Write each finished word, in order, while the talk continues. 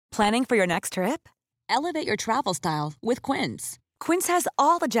Planning for your next trip? Elevate your travel style with Quince. Quince has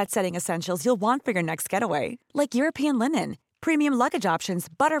all the jet-setting essentials you'll want for your next getaway, like European linen, premium luggage options,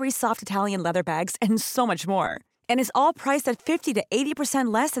 buttery soft Italian leather bags, and so much more. And is all priced at 50 to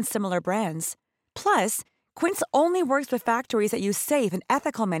 80% less than similar brands. Plus, Quince only works with factories that use safe and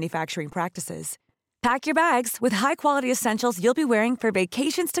ethical manufacturing practices. Pack your bags with high-quality essentials you'll be wearing for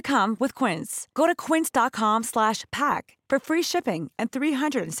vacations to come with Quince. Go to quince.com/pack for free shipping and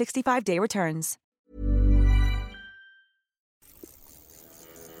 365-day returns.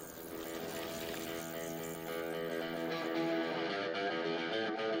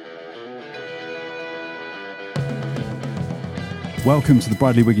 Welcome to the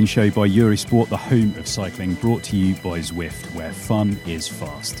Bradley Wiggins Show by Eurosport, the home of cycling, brought to you by Zwift, where fun is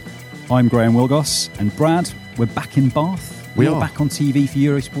fast. I'm Graham Wilgoss, and Brad, we're back in Bath. We're back on TV for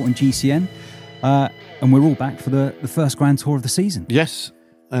Eurosport and GCN, and we're all back for the first Grand Tour of the season. Yes,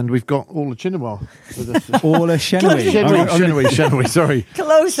 and we've got Orla Chinawal with us. Orla Shenaway, sorry.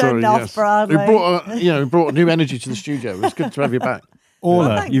 Closer enough, Bradley. We brought a new energy to the studio. It's good to have you back.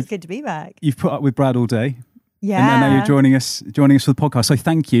 Orla, it's good to be back. You've put up with Brad all day. Yeah. And now you're joining us for the podcast. So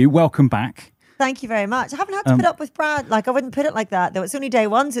thank you. Welcome back. Thank you very much. I haven't had to put up with Brad. Like, I wouldn't put it like that, though. It's only day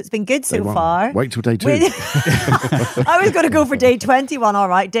one, so it's been good so far. Wait till day 2. I was going to go for day 21. All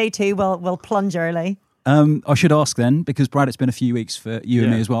right, day 2, we'll plunge early. I should ask then, because Brad, it's been a few weeks for you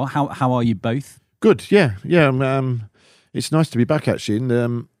and me as well. How are you both? Good, yeah. It's nice to be back, actually.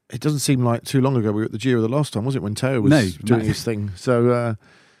 And it doesn't seem like too long ago we were at the Giro the last time, was it, when Teo was doing his thing? So,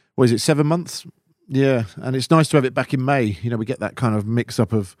 what is it, 7 months? Yeah, and it's nice to have it back in May. You know, we get that kind of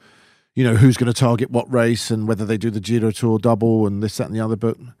mix-up of, you know, who's going to target what race and whether they do the Giro Tour double and this, that and the other.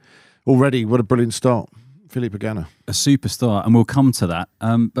 But already, what a brilliant start. Philippe Pagano. A superstar, and we'll come to that.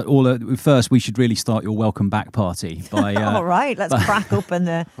 But Orla, first, we should really start your welcome back party. By all right, let's crack open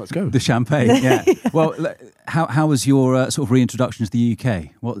let's go. The champagne. Yeah. Well, how was your sort of reintroduction to the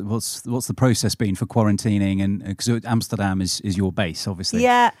UK? What's the process been for quarantining? And because Amsterdam is your base, obviously.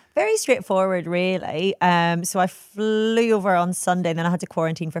 Yeah, very straightforward, really. So I flew over on Sunday, and then I had to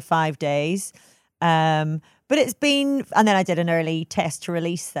quarantine for 5 days. But it's been, and then I did an early test to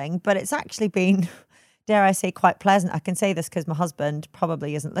release thing. But it's actually been, dare I say, quite pleasant. I can say this because my husband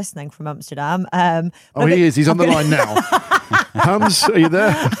probably isn't listening from Amsterdam. He is. He's on the line now. Hans, are you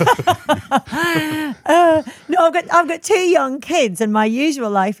there? No, I've got 2 young kids, and my usual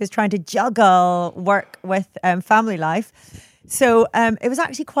life is trying to juggle work with family life. So it was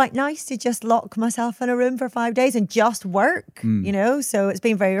actually quite nice to just lock myself in a room for 5 days and just work, you know. So it's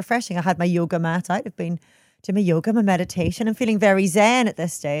been very refreshing. I had my yoga mat out. I've been to my yoga, my meditation. I'm feeling very zen at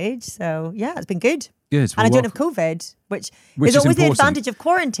this stage. So yeah, it's been good. Good. And I don't have COVID, which is always the advantage of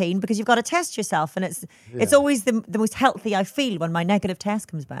quarantine, because you've got to test yourself, and it's always the most healthy I feel when my negative test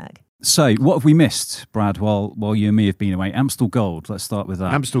comes back. So what have we missed, Brad, while you and me have been away? Amstel Gold, let's start with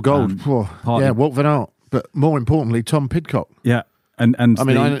that. Amstel Gold, Wout van Aert, but more importantly, Tom Pidcock. Yeah. And I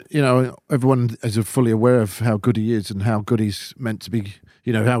mean, everyone is fully aware of how good he is and how good he's meant to be,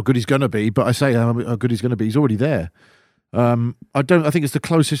 you know, how good he's going to be. But I say how good he's going to be. He's already there. I think it's the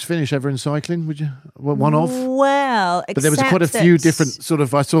closest finish ever in cycling. Would you? One of? Well, but there was quite a few different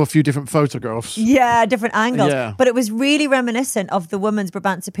I saw a few different photographs. Yeah, different angles. Yeah. But it was really reminiscent of the women's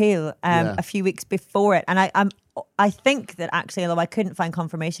Brabantse Pijl a few weeks before it. And I think that actually, although I couldn't find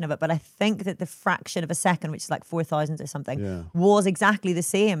confirmation of it, but I think that the fraction of a second, which is like 4,000 or something, was exactly the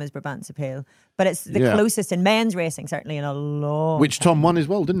same as Brabantse Pijl. But it's the closest in men's racing, certainly, in a long Which Tom won as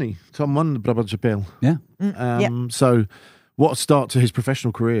well, didn't he? Tom won the Brabantse Pijl. Yeah. So what a start to his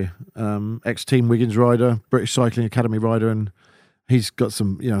professional career. Ex-Team Wiggins rider, British Cycling Academy rider, and he's got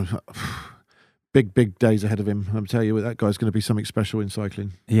some, you know, big days ahead of him. I'm telling you, that guy's going to be something special in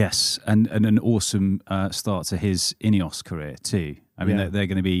cycling. Yes, and an awesome start to his Ineos career too. I mean, they're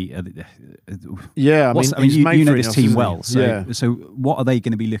going to be. You know this team well. So what are they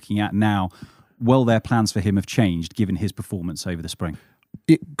going to be looking at now? Will their plans for him have changed given his performance over the spring?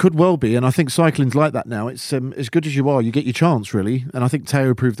 It could well be, and I think cycling's like that now. It's as good as you are, you get your chance, really. And I think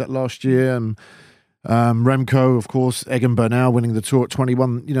Teo proved that last year, and Remco, of course, Egan Bernal winning the Tour at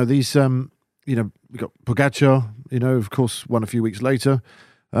 21. You know, these, we got Pogacar, you know, of course, won a few weeks later.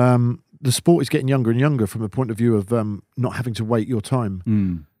 The sport is getting younger and younger from the point of view of not having to wait your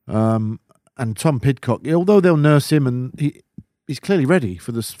time. And Tom Pidcock, although they'll nurse him, and he's clearly ready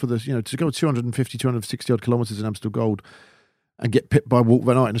for this, you know, to go 250, 260 odd kilometres in Amstel Gold and get pipped by Wout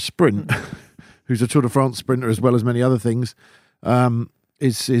van Aert in a sprint, who's a Tour de France sprinter as well as many other things,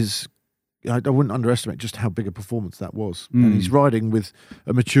 is I wouldn't underestimate just how big a performance that was. And he's riding with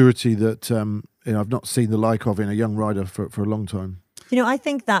a maturity that I've not seen the like of in a young rider for a long time. I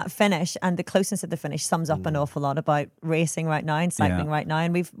think that finish and the closeness of the finish sums up an awful lot about racing right now and cycling right now.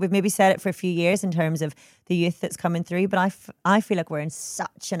 And we've maybe said it for a few years in terms of the youth that's coming through, but I feel like we're in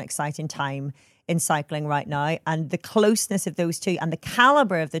such an exciting time in cycling right now, and the closeness of those two and the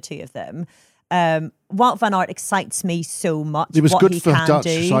calibre of the two of them. Wout van Aert excites me so much. It was what good he for can Dutch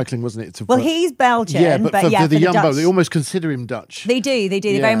do. cycling, wasn't it? Well, he's Belgian, yeah, but for the young Dutch, boat, they almost consider him Dutch. They do. They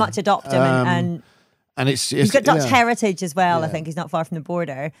very much adopt him, And it's he's got Dutch yeah. heritage as well. Yeah. I think he's not far from the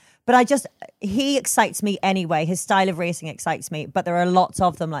border. But he excites me anyway. His style of racing excites me. But there are lots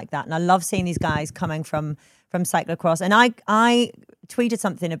of them like that, and I love seeing these guys coming from cyclocross. And I tweeted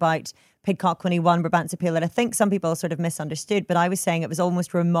something about Pidcock when he won Brabantse Pijl that I think some people sort of misunderstood, but I was saying it was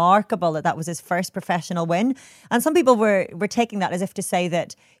almost remarkable that was his first professional win. And some people were taking that as if to say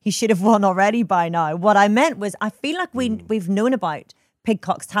that he should have won already by now. What I meant was I feel like we've known about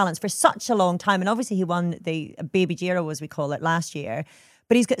Pidcock's talents for such a long time. And obviously he won the Baby Giro, as we call it, last year.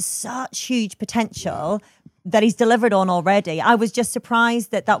 But he's got such huge potential that he's delivered on already. I was just surprised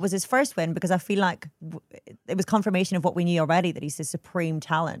that was his first win, because I feel like it was confirmation of what we knew already, that he's a supreme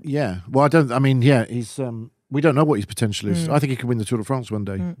talent. Yeah. Well, he's we don't know what his potential is. I think he could win the Tour de France one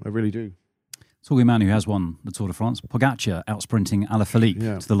day. I really do. Talking a man who has won the Tour de France, Pogacar out-sprinting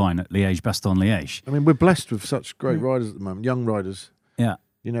Alaphilippe to the line at Liège-Bastogne-Liège. I mean, we're blessed with such great riders at the moment, young riders. Yeah.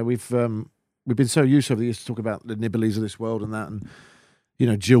 We've been so used over the years to talk about the Nibali's of this world and that, and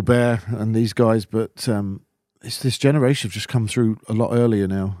Gilbert and these guys, but it's this generation have just come through a lot earlier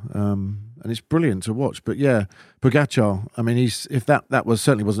now, and it's brilliant to watch. But yeah, Pogacar, I mean,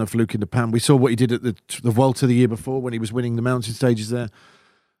 certainly wasn't a fluke in the pan. We saw what he did at the Vuelta the year before when he was winning the mountain stages there.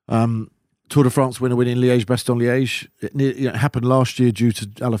 Tour de France winner winning Liège-Bastogne-Liège. It happened last year due to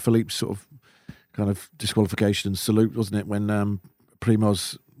Alaphilippe's sort of kind of disqualification and salute, wasn't it, when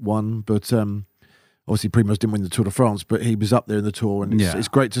Primoz won? But obviously, Primoz didn't win the Tour de France, but he was up there in the Tour, and it's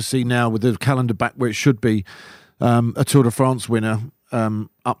great to see now with the calendar back where it should be, a Tour de France winner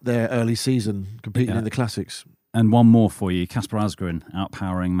up there early season competing in the classics. And one more for you, Casper Asgreen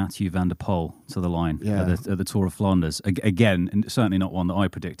outpowering Mathieu van der Poel to the line at the Tour of Flanders. Again, and certainly not one that I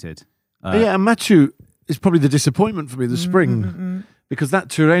predicted. And Mathieu is probably the disappointment for me this spring, because that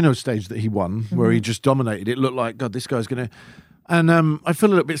Tirreno stage that he won, where he just dominated, it looked like, God, this guy's going to... And I feel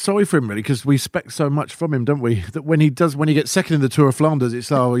a little bit sorry for him, really, because we expect so much from him, don't we? That when he gets second in the Tour of Flanders,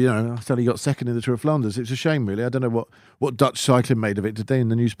 it's, I said he got second in the Tour of Flanders. It's a shame, really. I don't know what Dutch cycling made of it today in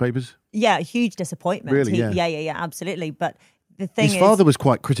the newspapers. Yeah, huge disappointment. Really, yeah, absolutely. But the thing his father was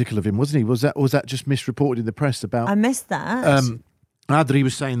quite critical of him, wasn't he? Was that just misreported in the press about? I missed that. Adri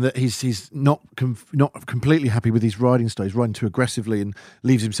was saying that he's not completely happy with his riding style. He's riding too aggressively and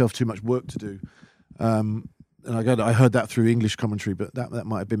leaves himself too much work to do. And I heard that through English commentary, but that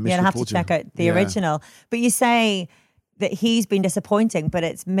might have been misreported. Yeah, I'll have to check out the original. But you say that he's been disappointing, but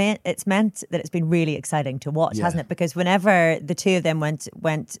it's meant that it's been really exciting to watch, hasn't it? Because whenever the two of them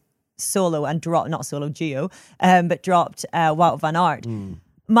went solo and dropped, not solo duo, but dropped Wout van Aert,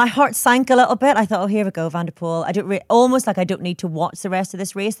 my heart sank a little bit. I thought, oh, here we go, Van der Poel. Almost like I don't need to watch the rest of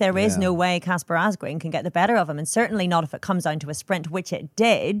this race. There is no way Casper Asgreen can get the better of him, and certainly not if it comes down to a sprint, which it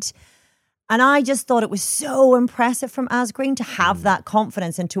did. And I just thought it was so impressive from Asgreen to have that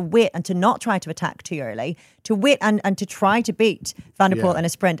confidence and to wait and to not try to attack too early, to wait and to try to beat Van der Poel in a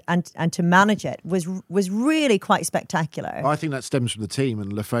sprint and to manage it was really quite spectacular. I think that stems from the team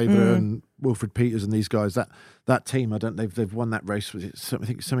and Lefebvre and Wilfried Peters and these guys. That team, they've won that race. I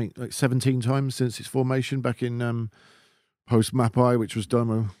think something like 17 times since its formation back in post Mapai, which was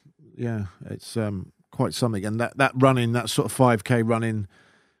Domo. Yeah, it's quite something. And that running, that sort of 5K running,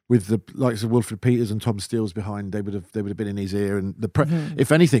 with the likes of Wilfried Peters and Tom Steele's behind, they would have been in his ear. And if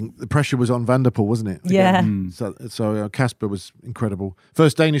anything, the pressure was on Van der Poel, wasn't it? Again. Yeah. So Casper was incredible.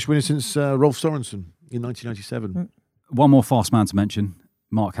 First Danish winner since Rolf Sorensen in 1997. One more fast man to mention,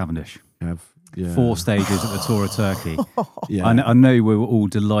 Mark Cavendish. 4 stages at the Tour of Turkey. I know we were all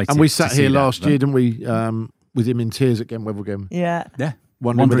delighted. And we sat here last year, didn't we? With him in tears at Gent-Wevelgem. Yeah.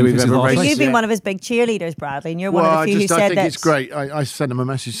 Wondering if he's ever raced. You've been one of his big cheerleaders, Bradley, and you're one of the few who said that. I think it's great. I sent him a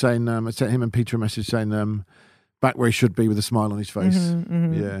message saying, I sent him and Peter a message saying, back where he should be with a smile on his face.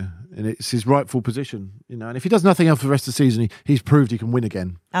 Yeah, and it's his rightful position, And if he does nothing else for the rest of the season, he's proved he can win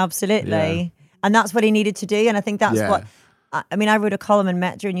again. Absolutely, and that's what he needed to do. And I think that's what. I mean, I wrote a column in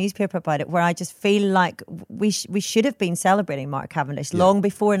Metro newspaper about it, where I just feel like we should have been celebrating Mark Cavendish long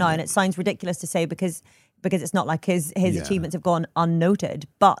before now, and it sounds ridiculous to say because it's not like his achievements have gone unnoted.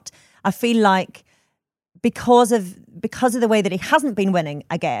 But I feel like because of the way that he hasn't been winning,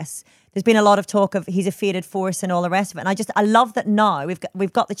 I guess there's been a lot of talk of he's a faded force and all the rest of it. And I love that now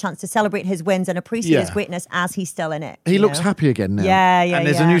we've got the chance to celebrate his wins and appreciate his greatness as he's still in it. He looks happy again now. Yeah. And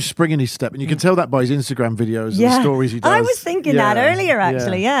there's a new spring in his step, and you can tell that by his Instagram videos and the stories he does. I was thinking that earlier,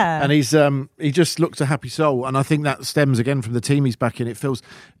 actually. Yeah. And he just looks a happy soul, and I think that stems again from the team he's back in.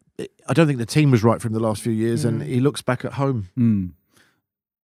 I don't think the team was right for him the last few years, and he looks back at home.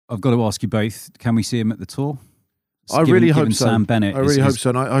 I've got to ask you both, can we see him at the Tour? I really hope so. Sam Bennett. I really hope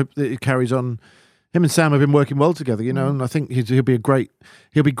so, and I hope that it carries on. Him and Sam have been working well together, and I think he'll be great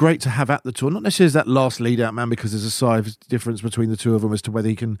to have at the Tour. Not necessarily as that last lead-out man, because there's a size difference between the two of them as to whether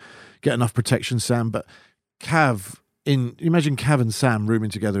he can get enough protection, Sam. But imagine Cav and Sam rooming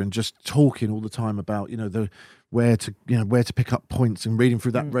together and just talking all the time about where to pick up points and reading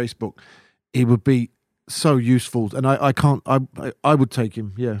through that race book. It would be so useful, and I would take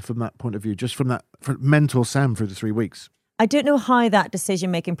him, from that point of view, just from mentor Sam through the 3 weeks. I don't know how that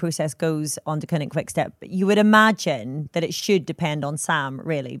decision-making process goes on Deceuninck Quick-Step, but you would imagine that it should depend on Sam,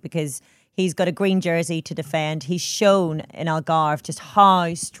 really, because he's got a green jersey to defend. He's shown in Algarve just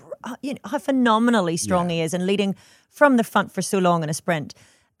how phenomenally strong he is, and leading from the front for so long in a sprint.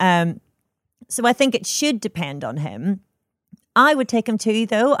 So I think it should depend on him. I would take him too,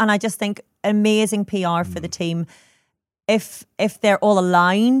 though, and I just think amazing PR for the team. If they're all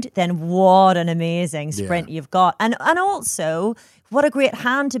aligned, then what an amazing sprint you've got. And also, what a great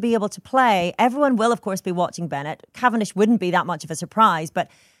hand to be able to play. Everyone will, of course, be watching Bennett. Cavendish wouldn't be that much of a surprise, but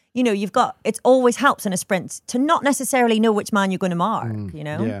it always helps in a sprint to not necessarily know which man you're going to mark,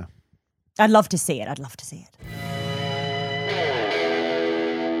 Yeah. I'd love to see it.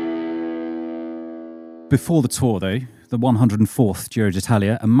 Before the Tour, though, the 104th Giro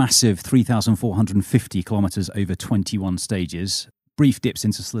d'Italia, a massive 3,450 kilometres over 21 stages, brief dips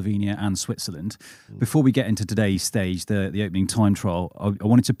into Slovenia and Switzerland. Before we get into today's stage, the opening time trial, I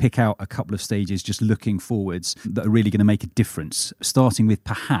wanted to pick out a couple of stages just looking forwards that are really going to make a difference, starting with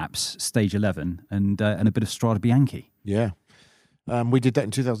perhaps stage 11 and a bit of Strada Bianchi. Yeah. We did that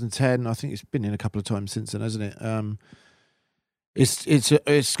in 2010. I think it's been in a couple of times since then, hasn't it? It's going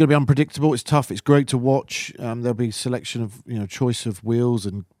to be unpredictable. It's tough. It's great to watch. There'll be selection of choice of wheels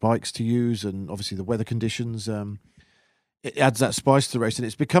and bikes to use, and obviously the weather conditions. It adds that spice to the race, and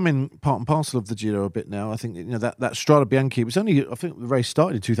it's becoming part and parcel of the Giro a bit now. I think that Strada Bianchi. It was I think the race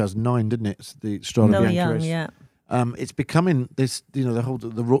started in 2009, didn't it? It's the Strada Bianchi race. Yeah. It's becoming this.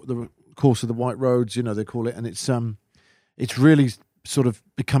 The course of the white roads. They call it, and it's really sort of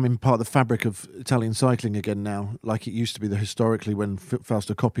becoming part of the fabric of Italian cycling again now, like it used to be historically when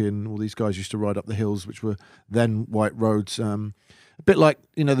Fausto Coppi and all these guys used to ride up the hills, which were then white roads. A bit like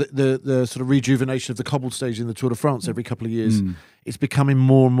the sort of rejuvenation of the cobbled stage in the Tour de France every couple of years. It's becoming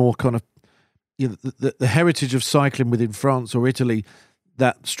more and more kind of the heritage of cycling within France or Italy.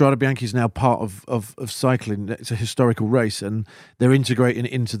 That Strada Bianchi is now part of cycling. It's a historical race, and they're integrating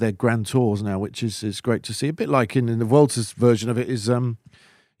it into their grand tours now, which is great to see. A bit like in the Vuelta's version of it is,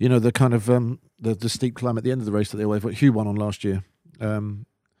 the kind of the steep climb at the end of the race that they always Hugh won on last year.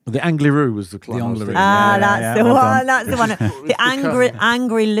 The Angliru was the climb. That's the one. That's the one. The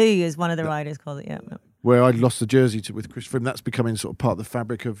Angry Lou is one of the riders called it. Yeah. Where I lost the jersey with Chris Froome. That's becoming sort of part of the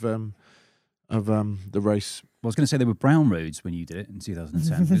fabric of the race. Well, I was going to say there were brown roads when you did it in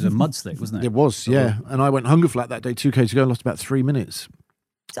 2010. It was a mud slick, wasn't it? It was, yeah. And I went hunger flat that day 2K to go and lost about 3 minutes.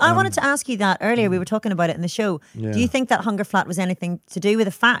 So I wanted to ask you that earlier. We were talking about it in the show. Yeah. Do you think that hunger flat was anything to do with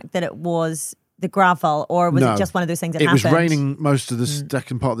the fact that it was the gravel, or was it just one of those things that happened? It was raining most of the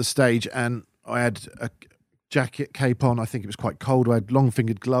second part of the stage, and I had a jacket, cape on. I think it was quite cold. I had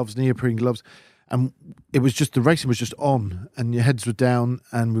long-fingered gloves, neoprene gloves. And it was just, the racing was just on, and your heads were down,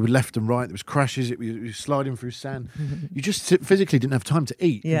 and we were left and right. There was crashes. It was sliding through sand. You just physically didn't have time to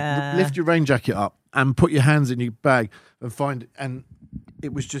eat. Yeah. Lift your rain jacket up and put your hands in your bag and and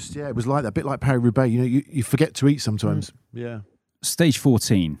it was just, it was like that, a bit like Paris-Roubaix. You forget to eat sometimes. Yeah. Stage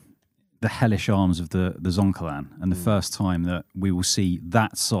 14, the hellish arms of the Zoncolan, and the first time that we will see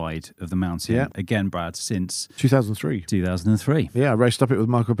that side of the mountain again, Brad, since 2003. Yeah, I raced up it with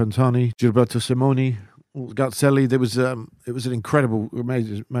Marco Pantani, Gilberto Simoni, Gazzelli. There was it was an incredible,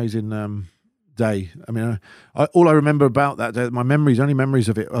 amazing day. I mean, all I remember about that day, my only memories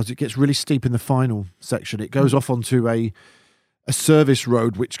of it, was it gets really steep in the final section. It goes off onto a service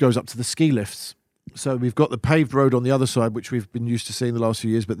road which goes up to the ski lifts. So we've got the paved road on the other side, which we've been used to seeing the last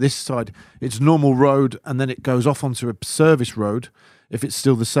few years, but this side, it's normal road, and then it goes off onto a service road, if it's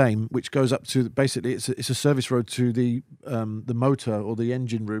still the same, which goes up to, basically, it's a service road to the motor or the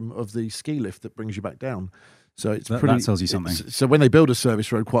engine room of the ski lift that brings you back down. So it's that tells you something. So when they build a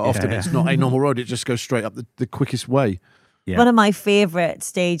service road, quite often it's not a normal road; it just goes straight up the quickest way. Yeah. One of my favourite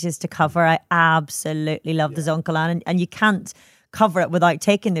stages to cover. I absolutely love the Zoncolan, and you can't cover it without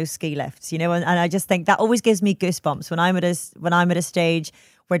taking those ski lifts, and I just think that always gives me goosebumps when I'm at a stage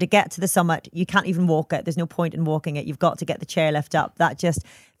where to get to the summit you can't even walk it. There's no point in walking it. You've got to get the chairlift up. That just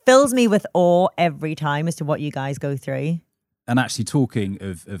fills me with awe every time as to what you guys go through. And actually, talking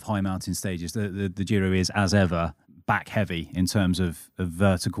of high mountain stages, the Giro is, as ever, back heavy in terms of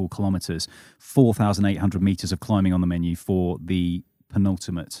vertical kilometres. 4,800 metres of climbing on the menu for the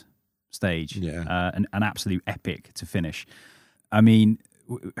penultimate stage. Yeah. An absolute epic to finish. I mean,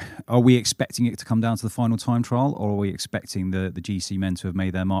 are we expecting it to come down to the final time trial, or are we expecting the GC men to have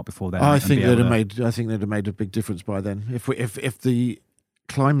made their mark before then? I think they'd have made a big difference by then. If the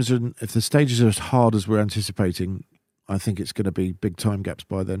climbs and if the stages are as hard as we're anticipating, I think it's going to be big time gaps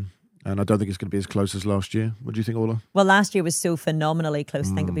by then. And I don't think it's going to be as close as last year. What do you think, Orla? Well, last year was so phenomenally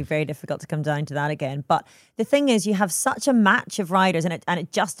close. I think it'd be very difficult to come down to that again. But the thing is, you have such a match of riders, and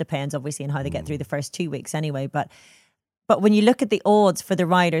it just depends, obviously, on how they get through the first 2 weeks anyway. But when you look at the odds for the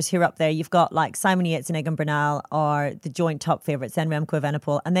riders who are up there, you've got like Simon Yates and Egan Bernal are the joint top favourites, then Remco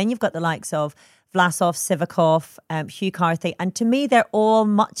Evenepoel. And then you've got the likes of Vlasov, Sivakov, Hugh Carthy. And to me, they're all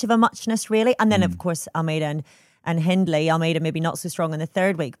much of a muchness, really. And then, of course, Almeida and Hindley. Almeida maybe not so strong in the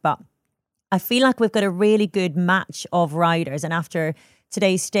third week, but I feel like we've got a really good match of riders. And after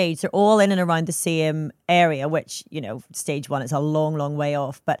today's stage, they're all in and around the same area, which, stage one is a long, long way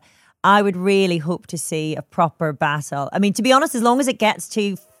off. But I would really hope to see a proper battle. I mean, to be honest, as long as it gets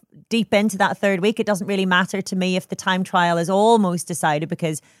too deep into that third week, it doesn't really matter to me if the time trial is almost decided,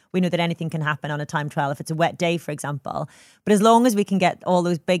 because we know that anything can happen on a time trial if it's a wet day, for example. But as long as we can get all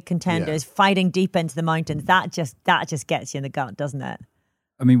those big contenders fighting deep into the mountains, that just gets you in the gut, doesn't it?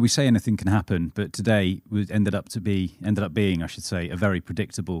 I mean, we say anything can happen, but today ended up being, I should say, a very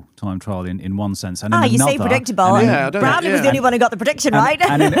predictable time trial in one sense. And you say predictable. Bradley was the only one who got the prediction right.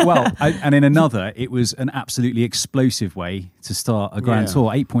 And in another, it was an absolutely explosive way to start a Grand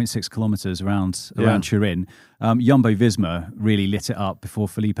Tour, 8.6 kilometres around Turin. Jumbo-Visma really lit it up before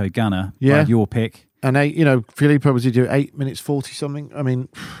Filippo Ganna. Brad, your pick. And Filippo, was he do 8 minutes 40 something? I mean,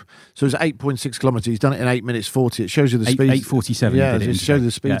 so it was 8.6 kilometres. He's done it in 8 minutes 40. It shows you the speed. 8:47. Yeah, it shows you the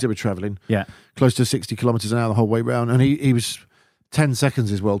speeds they were travelling. Yeah, close to 60 kilometres an hour the whole way round. And he was 10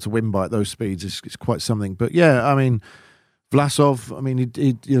 seconds as well to win by at those speeds. It's quite something. But yeah, I mean, Vlasov. I mean,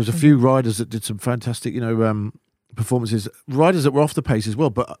 there was a few riders that did some fantastic, performances. Riders that were off the pace as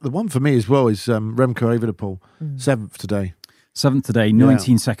well. But the one for me as well is Remco Evenepoel, 7th today. 7th today,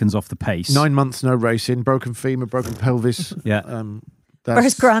 19 seconds off the pace. 9 months, no racing, broken femur, broken pelvis.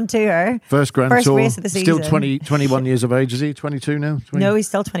 First Grand Tour. First Tour. Race of the season. Still 21 years of age, is he? 22 now? 20? No, he's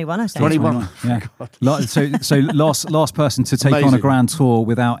still 21, I think. 21. Yeah. So last person to take on a Grand Tour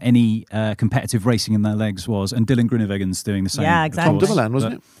without any competitive racing in their legs was, and Dylan Groenewegen's doing the same. Yeah, exactly. Tom Dumoulin,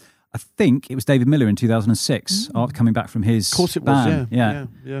 wasn't it? I think it was David Miller in 2006, after coming back from his Of course it ban,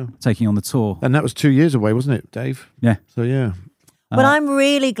 was, taking on the Tour. And that was 2 years away, wasn't it, Dave? Yeah. So, yeah. What I'm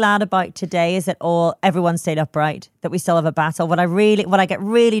really glad about today is that everyone stayed upright, that we still have a battle. What I get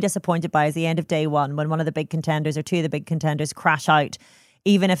really disappointed by is the end of day one, when one of the big contenders or two of the big contenders crash out.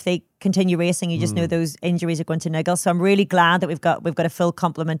 Even if they continue racing, you just know those injuries are going to niggle. So I'm really glad that we've got a full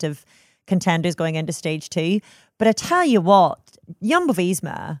complement of contenders going into stage two. But I tell you what,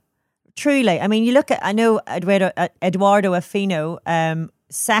 Jumbo-Visma, truly, I mean, you look at, I know Eduardo Affino,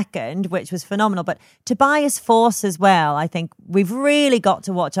 second, which was phenomenal, but Tobias Foss as well. I think we've really got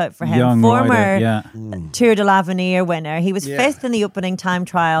to watch out for him. Young Former rider, Tour de l'Avenir winner. He was fifth in the opening time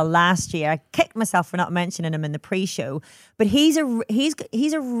trial last year. I kicked myself for not mentioning him in the pre-show, but he's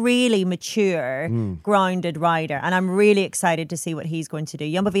a really mature, grounded rider, and I'm really excited to see what he's going to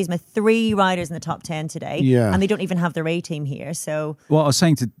do. Jumbo-Visma, 3 riders in the top 10 today, and they don't even have their A team here. So, well, I was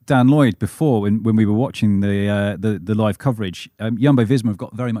saying to Dan Lloyd before when we were watching the live coverage, Jumbo-Visma have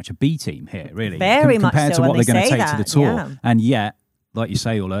got very much a B team here, really, very much compared so, to what they're going to take to the Tour. Yeah. And yet, like you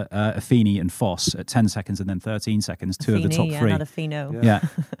say, Ola, Affini and Foss at 10 seconds and then 13 seconds, two of the top 3. Not Affino.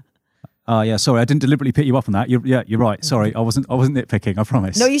 Yeah. Sorry, I didn't deliberately pick you up on that. You're right. Sorry, I wasn't nitpicking. I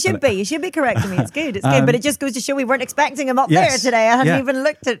promise. No, you should be. You should be correcting me. It's good. It's good. But it just goes to show we weren't expecting him up there today. I hadn't even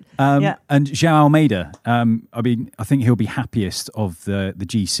looked at. And João Almeida. I mean, I think he'll be happiest of the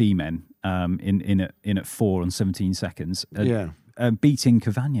GC men. In at 4 on 17 seconds. Beating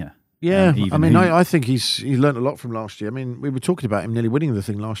Cavagna. Yeah, I mean, I think he's learned a lot from last year. I mean, we were talking about him nearly winning the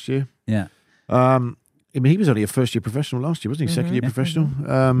thing last year. Yeah. I mean, he was only a first-year professional last year, wasn't he? Second-year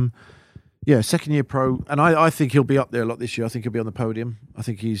professional. Second-year pro. And I think he'll be up there a lot this year. I think he'll be on the podium. I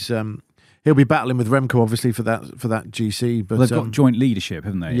think he's he'll be battling with Remco obviously for that GC. But they've got joint leadership,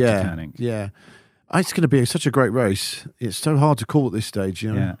 haven't they? Yeah. It's going to be such a great race. It's so hard to call at this stage.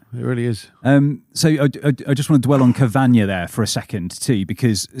 It really is. So I just want to dwell on Cavagna there for a second too,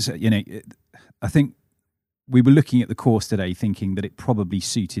 because I think we were looking at the course today thinking that it probably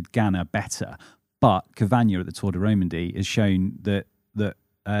suited Ganna better, but Cavagna at the Tour de Romandie has shown that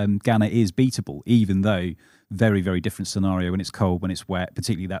Ganna is beatable, even though very, very different scenario when it's cold, when it's wet,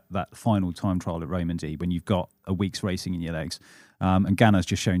 particularly that final time trial at Romandie when you've got a week's racing in your legs. And Ganna's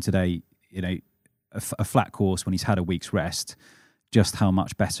just shown today, a flat course when he's had a week's rest, just how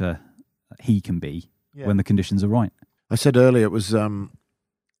much better he can be when the conditions are right. I said earlier it was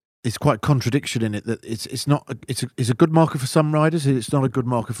it's quite contradiction in it that it's a good marker for some riders, it's not a good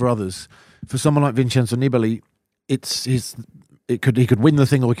marker for others. For someone like Vincenzo Nibali, he could win the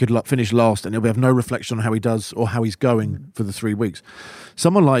thing or he could finish last and he'll have no reflection on how he does or how he's going for the 3 weeks.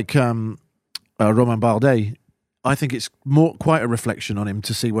 Someone like Romain Bardet, I think it's quite a reflection on him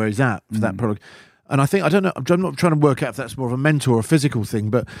to see where he's at for that prologue. And I don't know, I'm not trying to work out if that's more of a mental or a physical thing,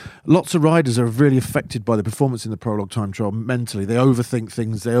 but lots of riders are really affected by the performance in the prologue time trial mentally. They overthink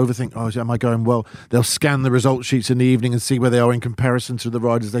things. They overthink, am I going well? They'll scan the result sheets in the evening and see where they are in comparison to the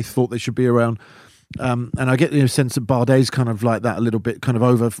riders they thought they should be around. And I get the sense that Bardet's kind of like that a little bit, kind of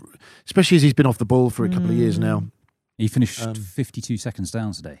over, especially as he's been off the ball for a couple of years now. He finished 52 seconds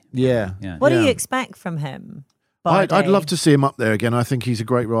down today. Yeah. What do you expect from him? I'd love to see him up there again. I think he's a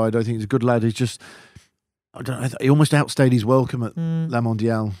great rider. I think he's a good lad. He's just, he almost outstayed his welcome at La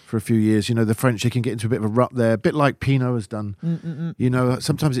Mondiale for a few years. The French, he can get into a bit of a rut there, a bit like Pinot has done.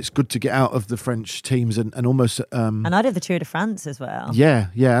 Sometimes it's good to get out of the French teams and almost... and out of the Tour de France as well. Yeah,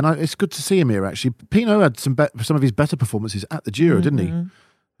 and it's good to see him here, actually. Pinot had some of his better performances at the Giro, didn't he?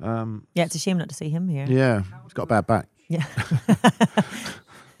 It's a shame not to see him here. Yeah, he's got a bad back. Yeah.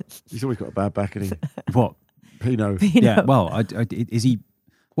 He's always got a bad back, hasn't he? What? Pinot. Yeah, well, is he...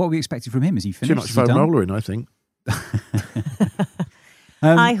 What are we expecting from him? Is he finished? Too much foam roller in, I think.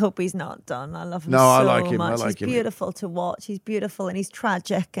 I hope he's not done. I love him I like him. much. I like he's beautiful to watch. He's beautiful and he's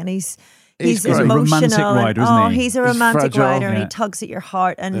tragic and he's a emotional. romantic rider, isn't he? He's a romantic fragile, rider and he tugs at your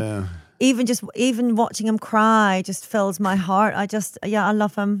heart. And even watching him cry just fills my heart. I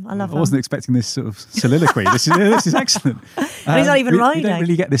love him. I wasn't expecting this sort of soliloquy. This is excellent. And he's not even riding. You don't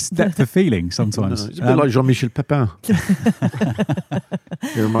really get this depth of feeling sometimes. No, it's a bit like Jean-Michel Pepin.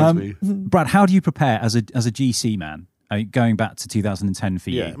 He reminds me. Brad, how do you prepare as a GC man? Going back to 2010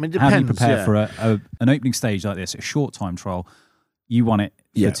 for you, it depends, how do you prepare for an opening stage like this, a short time trial? You won it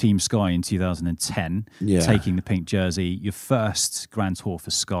for Team Sky in 2010, taking the pink jersey, your first Grand Tour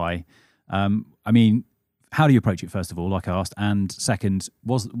for Sky. How do you approach it, first of all, like I asked? And second,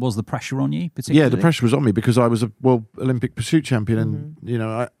 was the pressure on you particularly? Yeah, the pressure was on me because I was a World Olympic pursuit champion and,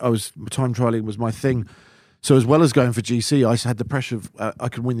 I was time trialing was my thing. So as well as going for GC, I had the pressure of I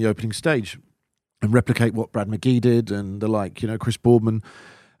could win the opening stage and replicate what Brad McGee did and the like, Chris Boardman,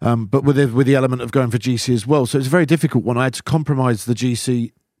 but with the element of going for GC as well. So it's a very difficult one. I had to compromise the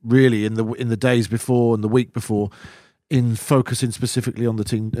GC really in the days before and the week before in focusing specifically on the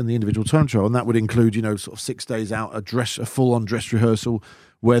team and the individual time trial. And that would include, sort of 6 days out, a full-on dress rehearsal,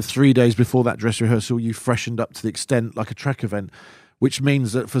 where 3 days before that dress rehearsal, you freshened up to the extent like a track event, which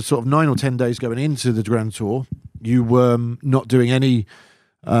means that for sort of 9 or 10 days going into the Grand Tour, you were not doing any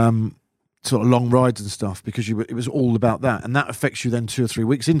sort of long rides and stuff because it was all about that. And that affects you then 2 or 3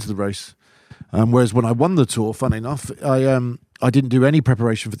 weeks into the race. Whereas when I won the Tour, funny enough, I didn't do any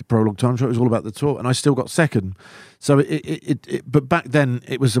preparation for the prologue time trial. It was all about the Tour, and I still got second. So but back then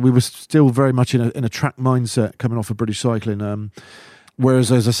we were still very much in a track mindset coming off of British cycling.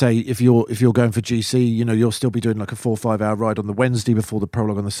 Whereas, as I say, if you're going for GC, you'll still be doing like a 4 or 5 hour ride on the Wednesday before the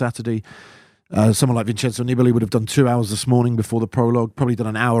prologue on the Saturday. Someone like Vincenzo Nibali would have done 2 hours this morning before the prologue, probably done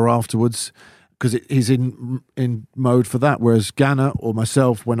an hour afterwards, because he's in mode for that. Whereas Ganna or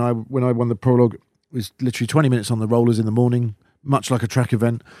myself, when I won the prologue, it was literally 20 minutes on the rollers in the morning, much like a track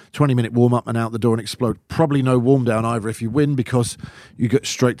event, 20-minute warm-up and out the door and explode. Probably no warm-down either if you win, because you get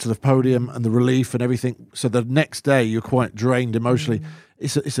straight to the podium and the relief and everything. So the next day, you're quite drained emotionally.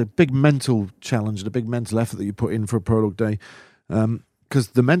 It's a big mental challenge and a big mental effort that you put in for a prologue day. Because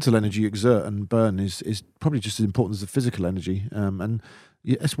the mental energy you exert and burn is probably just as important as the physical energy. And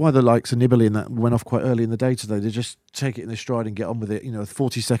that's why the likes of Nibali and that went off quite early in the day today. They just take it in their stride and get on with it. A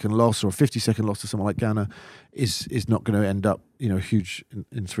 40-second loss or a 50-second loss to someone like Ganna is not going to end up huge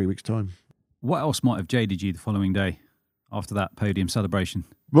in 3 weeks' time. What else might have jaded you the following day after that podium celebration?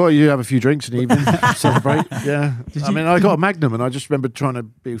 Well, you have a few drinks in the evening, celebrate. Yeah. I mean, I got a Magnum and I just remember trying to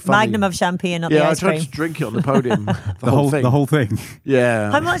be funny. Magnum of champagne, not the Yeah, I ice tried cream. to drink it on the podium. The whole thing. The whole thing. Yeah.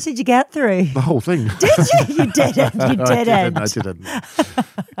 How much did you get through? The whole thing. Did you? You didn't. You didn't. I didn't.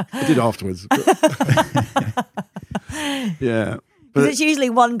 I did afterwards. Yeah. Because it's usually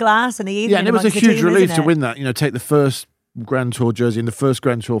one glass in the evening. Yeah, and it was a amongst the huge team, relief isn't to it? win that. You know, take the first Grand Tour jersey and the first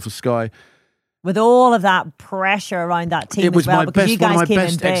Grand Tour for Sky. With all of that pressure around that team It was as well, my because best, you one guys of my came in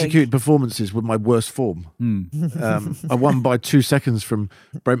best big. executed performances with my worst form. I won by 2 seconds from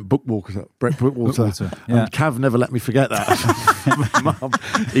Brent Bookwalter. Yeah. And Cav never let me forget that. Mum,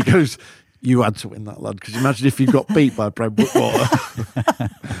 he goes, "You had to win that, lad, because imagine if you got beat by Brent Bookwalter."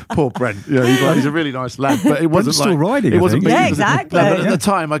 Poor Brent. Yeah, he's a really nice lad, but it wasn't still riding, It I wasn't think. beating, Yeah, exactly. No, but at the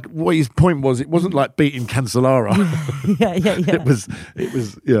time, what his point was, it wasn't like beating Cancellara. Yeah. It was,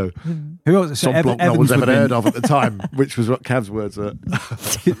 you know, Who else? So some bloke no one's would ever have heard been- of at the time, which was what Cav's words were.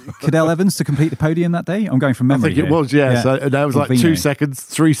 Cadell Evans to complete the podium that day? I'm going from I memory. think it here. was, yeah. So that was Or like Vino. 2 seconds,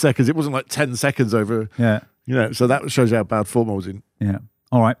 3 seconds. It wasn't like 10 seconds over. Yeah. You know, so that shows you how bad form I was in. Yeah.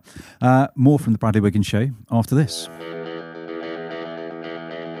 All right. More from the Bradley Wiggins Show after this.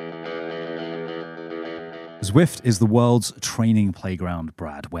 Zwift is the world's training playground,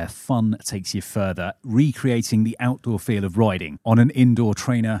 Brad, where fun takes you further, recreating the outdoor feel of riding on an indoor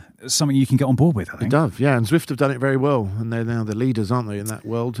trainer, something you can get on board with, I It think. does, yeah. And Zwift have done it very well. And they're now the leaders, aren't they, in that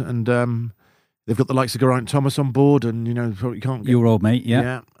world? And they've got the likes of Geraint Thomas on board. And, you know, probably can't get... Your old mate, yeah.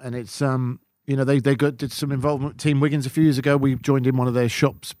 Yeah. And it's... you know, they did some involvement with Team Wiggins a few years ago. We joined in one of their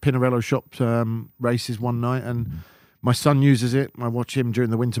shops, Pinarello shop races one night, and my son uses it. I watch him during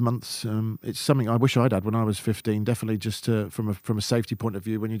the winter months. It's something I wish I'd had when I was 15. Definitely, just from a safety point of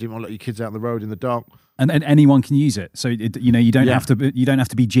view, when you didn't want to let your kids out on the road in the dark. And anyone can use it. So you know, you don't Yeah. have to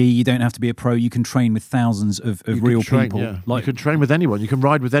be G. You don't have to be a pro. You can train with thousands of You real can train, people. yeah. Like you can train with anyone. You can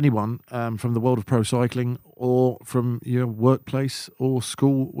ride with anyone from the world of pro cycling or from your workplace or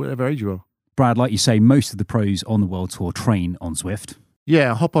school, whatever age you are. Brad, like you say, most of the pros on the world tour train on Zwift.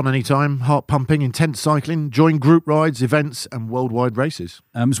 Yeah, hop on anytime, heart pumping, intense cycling, join group rides, events, and worldwide races.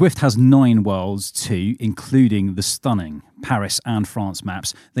 Zwift has 9 worlds too, including the stunning Paris and France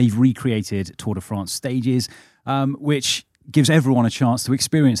maps. They've recreated Tour de France stages, which gives everyone a chance to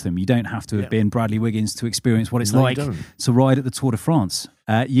experience them. You don't have to have been Bradley Wiggins to experience what it's No, you like don't. to ride at the Tour de France.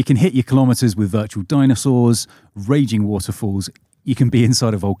 You can hit your kilometres with virtual dinosaurs, raging waterfalls. You can be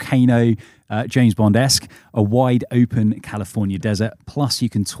inside a volcano, James Bond-esque, a wide open California desert, plus you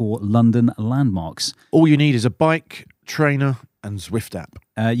can tour London landmarks. All you need is a bike, trainer, and Zwift app.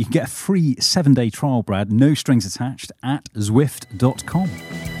 You can get a free 7-day trial, Brad, no strings attached, at Zwift.com.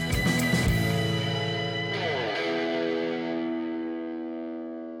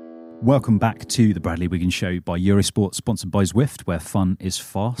 Welcome back to the Bradley Wiggins Show by Eurosport, sponsored by Zwift, where fun is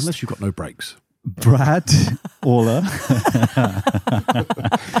fast. Unless you've got no brakes. Brad Orler.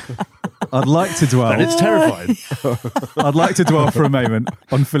 I'd like to dwell. And it's terrifying. I'd like to dwell for a moment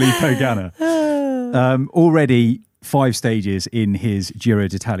on Filippo Ganna. Already 5 stages in his Giro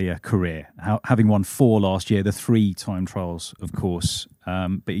d'Italia career, having won 4 last year, the 3 time trials, of course.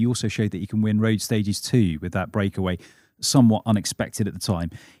 But he also showed that he can win road stages too with that breakaway, somewhat unexpected at the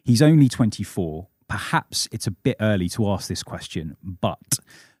time. He's only 24. Perhaps it's a bit early to ask this question, but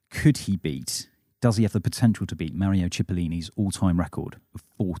does he have the potential to beat Mario Cipollini's all-time record of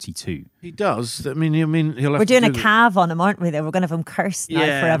 42? He does. I mean, he'll have We're doing to a calve on him, aren't we? Though we're going to have him cursed now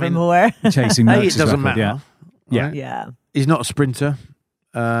Yeah, I mean- forevermore. Chasing It Merckx's doesn't record, matter. Yeah. right? Yeah. He's not a sprinter.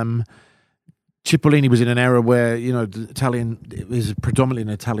 Cipollini was in an era where, you know, it was predominantly an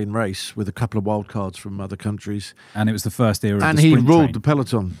Italian race with a couple of wild cards from other countries. And it was the first era of And the he sprint ruled train. the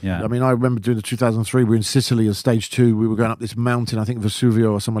peloton. Yeah. I mean, I remember doing the 2003, we were in Sicily on stage 2. We were going up this mountain, I think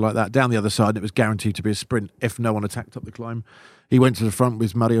Vesuvio or somewhere like that, down the other side. And it was guaranteed to be a sprint if no one attacked up the climb. He went to the front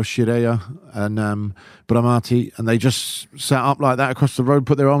with Mario Scirea and Bramati, and they just sat up like that across the road,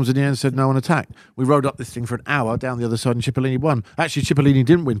 put their arms in the air and said no one attack. We rode up this thing for an hour down the other side and Cipollini won. Actually, Cipollini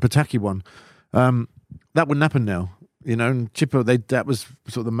didn't win, Pataki won. That wouldn't happen now, you know. And that was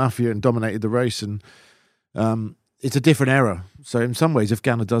sort of the mafia and dominated the race, and it's a different era. So in some ways, if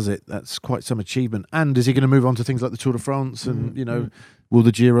Ganna does it, that's quite some achievement. And is he going to move on to things like the Tour de France? And you know, will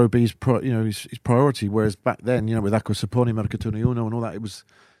the Giro be his priority? Whereas back then, you know, with Acqua Saponi, Mercatone Uno, and all that,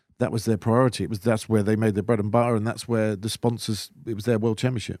 that was their priority. That's where they made their bread and butter, and that's where the sponsors. It was their World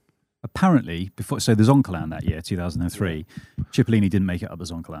Championship. Apparently, the Zoncolan that year, 2003, Cipollini didn't make it up the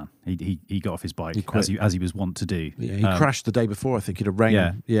Zoncolan. He got off his bike as he was wont to do. Yeah, he crashed the day before. I think it had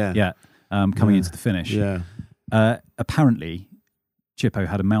rained. Coming into the finish. Yeah. Apparently, Chippo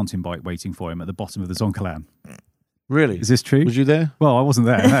had a mountain bike waiting for him at the bottom of the Zoncolan. Really? Is this true? Was you there? Well, I wasn't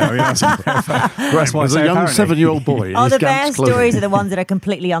there. No, I mean, that's why I was say a young apparently. 7-year-old boy. Oh, the best stories are the ones that are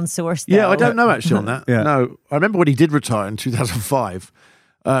completely unsourced. Yeah, though. I don't know actually on that. Yeah. No, I remember when he did retire in 2005.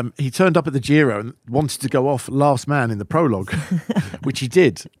 He turned up at the Giro and wanted to go off last man in the prologue, which he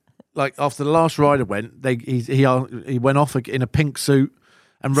did. Like after the last rider went, he went off in a pink suit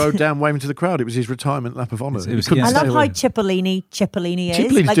and rode down waving to the crowd. It was his retirement lap of honour. It was- He couldn't yeah. I stay love how away. Cipollini is. Cipollini's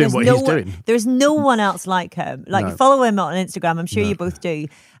doing there's what no he's one, doing. There's no one else like him. Like, No. follow him on Instagram. I'm sure you both do.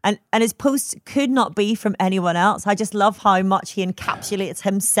 And his posts could not be from anyone else. I just love how much he encapsulates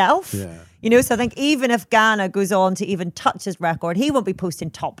himself. Yeah. You know, so I think even if Ghana goes on to even touch his record, he won't be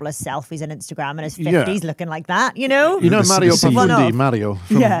posting topless selfies on Instagram in his 50s looking like that, you know? You know The Mario scene. Pafundi, Mario.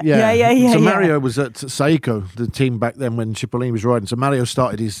 Yeah. So yeah. Mario was at Seiko, the team back then when Cipollini was riding. So Mario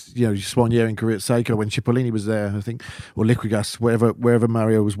started his Swan-Yering career at Seiko when Cipollini was there, I think, or Liquigas, wherever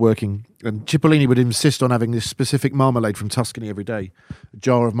Mario was working. And Cipollini would insist on having this specific marmalade from Tuscany every day, a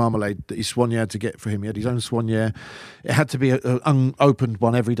jar of marmalade that his Swan-Yere had to get for him. He had his own Swan-Yere. It had to be an unopened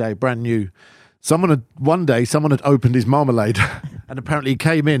one every day, brand new. One day someone had opened his marmalade and apparently he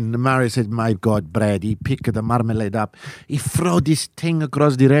came in and Mario said, "My God, Brad," he picked the marmalade up, he threw this thing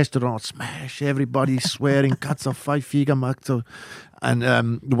across the restaurant, smash, everybody swearing, cuts off 5 figa macto. And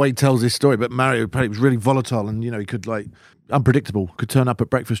the way he tells this story, but Mario apparently was really volatile and, he could unpredictable, could turn up at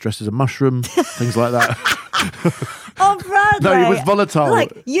breakfast dressed as a mushroom, things like that. Oh, Bradley. No, he was volatile.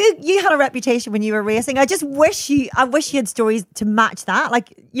 Like, you had a reputation when you were racing. I wish you had stories to match that.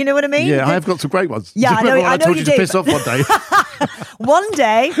 Like, you know what I mean? Yeah, I have got some great ones. Yeah, Do you I know- remember when I I know told you you to do, piss off one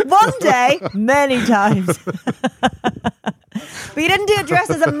day. One day, many times. But you didn't do it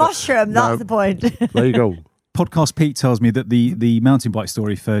dressed as a mushroom. That's No. the point. There you go. Podcast Pete tells me that the mountain bike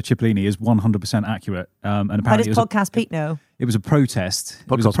story for Cipollini is 100% accurate. And How apparently does Podcast Pete know? it was a protest.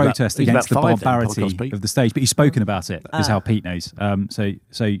 It was a Podcast protest he's against the about 5 then, barbarity Podcast Pete. of the stage. But he's spoken about it, is how Pete knows. So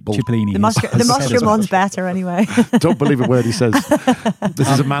Cipollini. The mushroom one's better anyway. Don't believe a word he says. This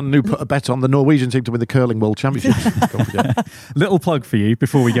is a man who put a bet on the Norwegian team to win the curling world championship. Don't forget. Little plug for you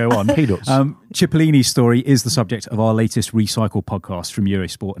before we go on. Peanuts. Cipollini's story is the subject of our latest Recycle podcast from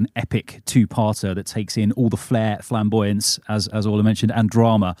Eurosport, an epic two-parter that takes in all the flair, flamboyance, as Orla mentioned, and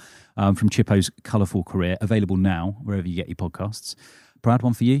drama from Chippo's colourful career. Available now, wherever you get your podcasts. Brad,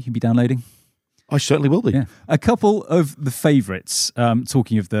 one for you. You'll be downloading. I certainly will be. Yeah. A couple of the favourites,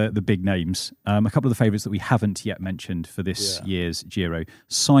 talking of the big names, a couple of the favourites that we haven't yet mentioned for this year's Giro.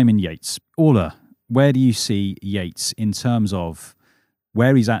 Simon Yates. Orla, where do you see Yates in terms of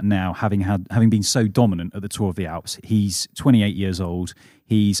where he's at now, having been so dominant at the Tour of the Alps? He's 28 years old.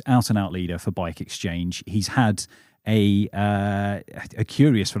 He's out-and-out leader for Bike Exchange. He's had a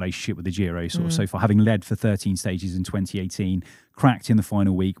curious relationship with the Giro so far, having led for 13 stages in 2018, cracked in the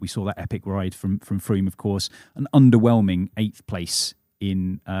final week. We saw that epic ride from Froome, of course, an underwhelming 8th place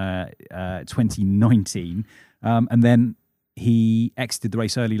in 2019, and then he exited the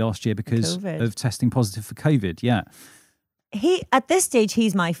race early last year because of testing positive for COVID. Yeah, At this stage,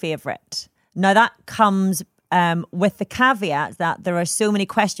 he's my favourite. Now that comes with the caveat that there are so many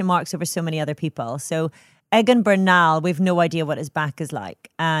question marks over so many other people. So Egan Bernal, we've no idea what his back is like.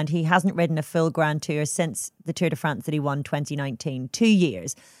 And he hasn't ridden a full Grand Tour since the Tour de France that he won 2019. 2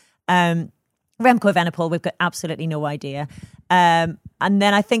 years. Remco Evenepoel, we've got absolutely no idea. And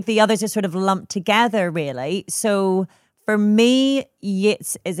then I think the others are sort of lumped together, really. So for me,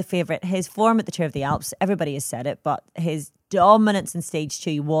 Yates is a favourite. His form at the Tour of the Alps, everybody has said it, but his dominance in stage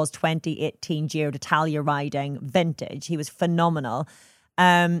 2 was 2018 Giro d'Italia riding vintage. He was phenomenal.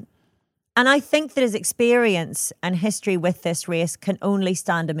 And I think that his experience and history with this race can only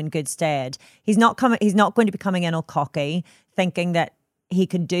stand him in good stead. He's not going to be coming in all cocky, thinking that he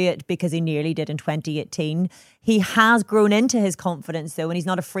could do it because he nearly did in 2018. He has grown into his confidence, though, and he's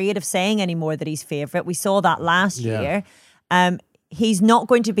not afraid of saying anymore that he's favourite. We saw that last year. He's not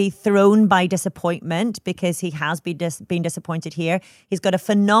going to be thrown by disappointment because he has been disappointed here. He's got a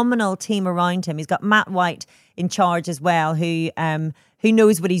phenomenal team around him. He's got Matt White in charge as well, who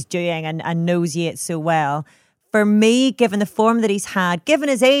knows what he's doing and knows Yates so well. For me, given the form that he's had, given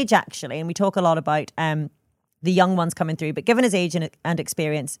his age actually, and we talk a lot about the young ones coming through, but given his age and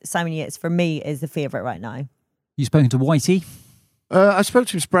experience, Simon Yates for me is the favourite right now. You spoken to Whitey? I spoke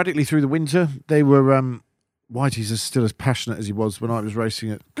to him sporadically through the winter. They were... Whitey's still as passionate as he was when I was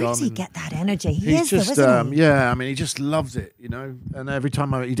racing at Garmin. Where does he get that energy? He He's is just, though, isn't he? yeah, I mean, he just loves it, And every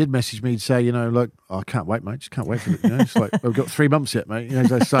time he did message me, he'd say, look, I can't wait, mate. Just can't wait for it. It's like, we've got 3 months yet, mate.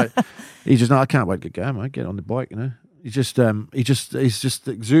 So it's like, he's just, no, I can't wait to get going, mate. Get on the bike, He just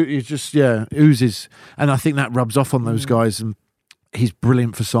oozes, and I think that rubs off on those guys. And he's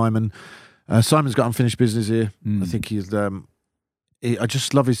brilliant for Simon. Simon's got unfinished business here. I think he's. I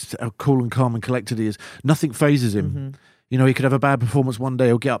just love how cool and calm and collected he is. Nothing phases him. Mm-hmm. You know, he could have a bad performance one day,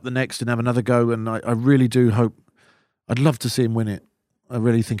 he'll get up the next and have another go. And I really do hope. I'd love to see him win it. I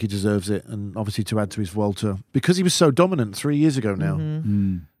really think he deserves it, and obviously to add to his Vuelta because he was so dominant 3 years ago now.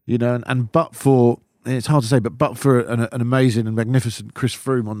 You know, and but for it's hard to say, but for an amazing and magnificent Chris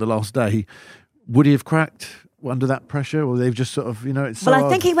Froome on the last day, would he have cracked under that pressure, or they've just sort of, you know? It's so I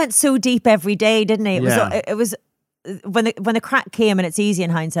think he went so deep every day, didn't he? It was when the crack came, and it's easy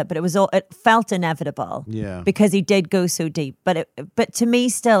in hindsight, but it felt inevitable. Yeah, because he did go so deep. But to me,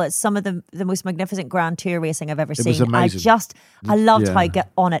 still, it's some of the most magnificent Grand Tour racing I've ever seen. It was amazing. I loved how he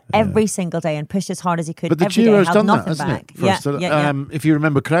got on it every single day and pushed as hard as he could. But the every Giro's day, done held that, nothing hasn't back. it? If you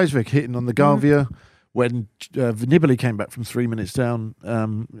remember Kruijswijk hitting on the Garvia when Nibali came back from 3 minutes down.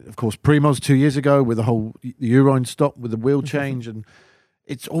 Of course, Primoz 2 years ago with the whole Urine stop with the wheel change, and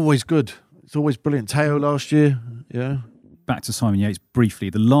it's always good. It's always brilliant. Teo last year, Back to Simon Yates briefly,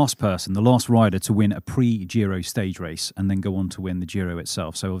 the last rider to win a pre-Giro stage race and then go on to win the Giro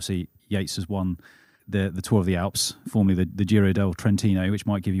itself. So obviously Yates has won the Tour of the Alps, formerly the Giro del Trentino, which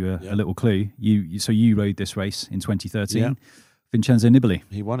might give you a little clue. You rode this race in 2013. Yeah. Vincenzo Nibali.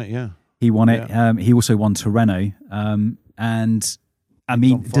 He won it, yeah. He won it. He also won Tirreno. And I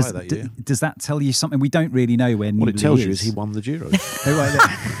mean, does that tell you something? We don't really know where Nibali is. What it tells you is he won the Giro.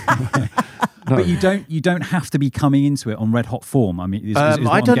 No. But you don't have to be coming into it on red hot form. I mean,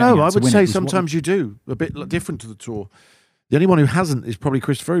 I don't know. I would say sometimes you do, a bit different to the Tour. The only one who hasn't is probably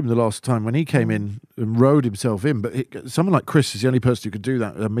Chris Froome the last time when he came in and rode himself in. But someone like Chris is the only person who could do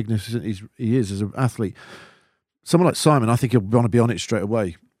that. How magnificent he is as an athlete. Someone like Simon, I think he'll want to be on it straight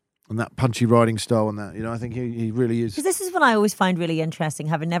away. And that punchy riding style and that, I think he really is. Because this is what I always find really interesting,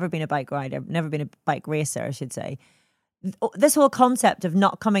 having never been a bike rider, never been a bike racer, I should say. This whole concept of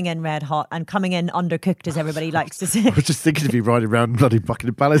not coming in red hot and coming in undercooked, as everybody likes to say. I was just thinking of you riding around bloody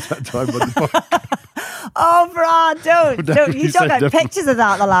Buckingham Palace that time on the bike. Oh, Brad, don't. You dug out pictures of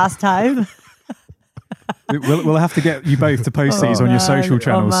that the last time. We'll have to get you both to post these on your social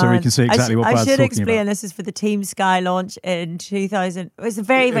channels so we can see exactly what Brad's talking about. I should explain, this is for the Team Sky launch in 2000. It was the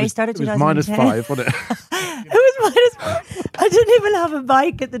very start of 2010. It was -5, wasn't it? It was -5. I didn't even have a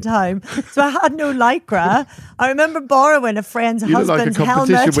bike at the time, so I had no Lycra. I remember borrowing a friend's husband's helmet.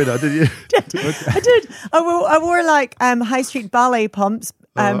 You looked like a competition winner, didn't you? I did. I wore like high street ballet pumps.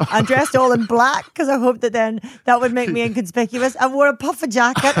 I dressed all in black because I hoped that then that would make me inconspicuous. I wore a puffer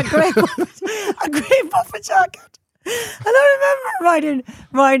jacket, a grey puffer jacket. And I remember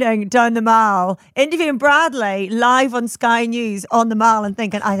riding down the Mall, interviewing Bradley live on Sky News on the Mall and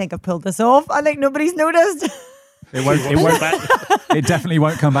thinking, I think I've pulled this off. I think nobody's noticed. It definitely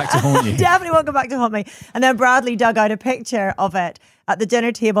won't come back to haunt you. Definitely won't come back to haunt me. And then Bradley dug out a picture of it at the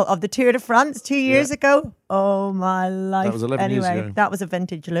dinner table of the Tour de France 2 years ago. Oh, my life. That was 11 years ago. That was a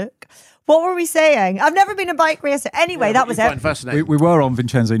vintage look. What were we saying? I've never been a bike racer. Anyway, that was it. Fascinating. We were on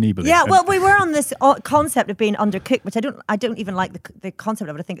Vincenzo Nibali. Yeah, well, we were on this concept of being undercooked, which I don't even like the concept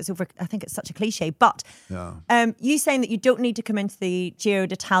of it. I think it's such a cliche. But you saying that you don't need to come into the Giro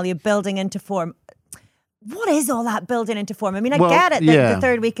d'Italia building into form. What is all that building into form? I mean, I get it that the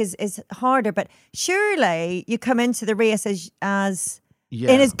third week is harder, but surely you come into the race as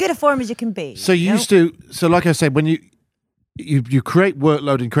in as good a form as you can be. So you used to, like I said, when you create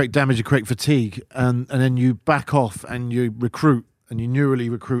workload and create damage, you create fatigue, and then you back off and you recruit and you neurally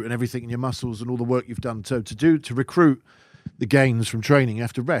recruit and everything in your muscles and all the work you've done. So to recruit the gains from training, you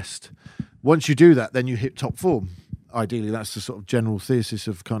have to rest. Once you do that, then you hit top form. Ideally, that's the sort of general thesis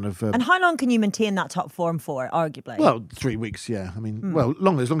of kind of... and how long can you maintain that top form for, arguably? Well, 3 weeks, yeah. I mean, as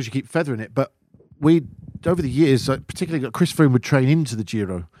long as you keep feathering it. But over the years, particularly Chris Froome would train into the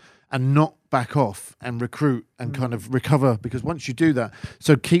Giro and not back off and recruit and kind of recover, because once you do that,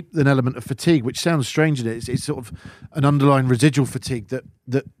 so keep an element of fatigue, which sounds strange in it. It's sort of an underlying residual fatigue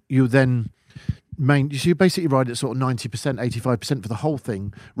that you then... so you basically ride at sort of 90%, 85% for the whole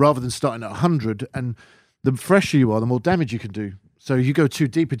thing, rather than starting at 100. And the fresher you are, the more damage you can do. So you go too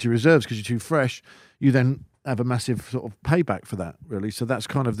deep into reserves because you're too fresh, you then have a massive sort of payback for that, really. So that's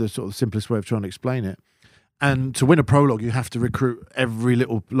kind of the sort of simplest way of trying to explain it. And to win a prologue, you have to recruit every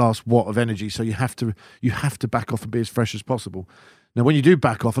little last watt of energy. So you have to back off and be as fresh as possible. Now, when you do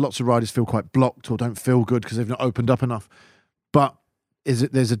back off, lots of riders feel quite blocked or don't feel good because they've not opened up enough. But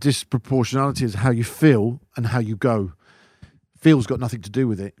there's a disproportionality as how you feel and how you go. Feel's got nothing to do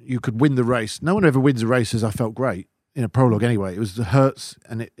with it. You could win the race. No one ever wins a race as I felt great in a prologue anyway. It hurts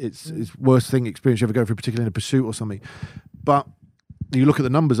and it's worst thing experience you ever go through, particularly in a pursuit or something. But you look at the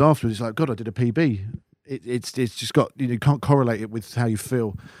numbers afterwards, it's like, God, I did a PB it's just got, you can't correlate it with how you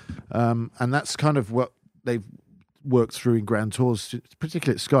feel, and that's kind of what they've worked through in Grand Tours,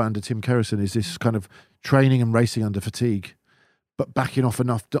 particularly at Sky under Tim Kerrison, is this kind of training and racing under fatigue, but backing off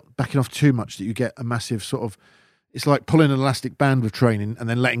too much that you get a massive sort of, it's like pulling an elastic band with training and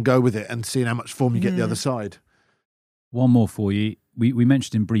then letting go with it and seeing how much form you get the other side. One more for you. We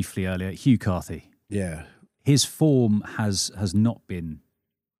mentioned him briefly earlier, Hugh Carthy. Yeah. His form has not been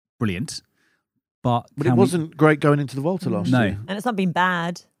brilliant, but it wasn't great going into the Vuelta last year. And it's not been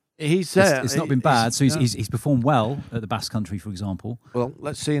bad. It's not been bad. So he's performed well at the Basque Country, for example. Well,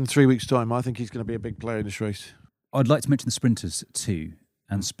 let's see in 3 weeks' time. I think he's going to be a big player in this race. I'd like to mention the sprinters too,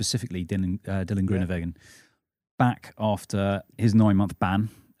 and specifically Dylan Groenewegen, back after his 9-month ban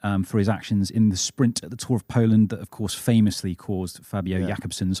for his actions in the sprint at the Tour of Poland that, of course, famously caused Fabio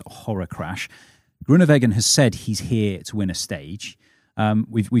Jakobsen's horror crash. Groenewegen has said he's here to win a stage.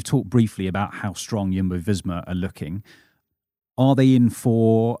 We've talked briefly about how strong Jumbo-Visma are looking. Are they in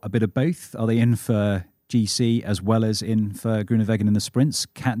for a bit of both? Are they in for GC as well as in for Groenewegen in the sprints?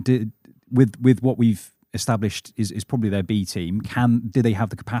 With what we've established is probably their B team. Do they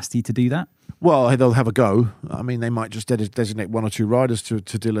have the capacity to do that? Well, they'll have a go. I mean, they might just designate one or two riders to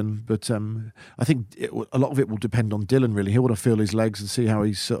Dylan, but I think a lot of it will depend on Dylan, really. He'll want to feel his legs and see how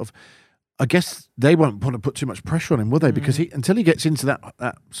he's sort of... I guess they won't want to put too much pressure on him, will they? Because until he gets into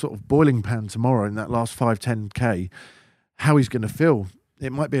that sort of boiling pan tomorrow in that last 5-10K, how he's going to feel,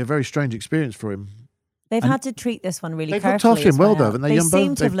 it might be a very strange experience for him. They've had to treat this one really carefully. They've looked after him well, though, haven't they? They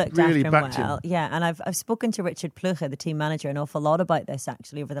seem to have looked really after him well. Yeah, and I've spoken to Richard Pluche, the team manager, an awful lot about this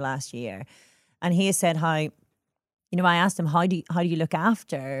actually over the last year, and he has said how, I asked him how do you look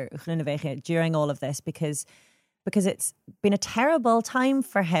after Groenewegen during all of this because it's been a terrible time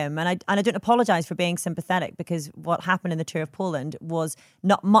for him, and I don't apologise for being sympathetic, because what happened in the Tour of Poland was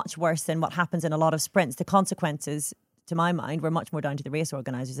not much worse than what happens in a lot of sprints. The consequences, to my mind, were much more down to the race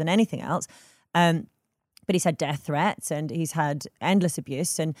organisers than anything else. But he's had death threats and he's had endless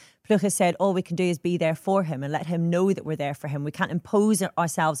abuse. And Pluche said, all we can do is be there for him and let him know that we're there for him. We can't impose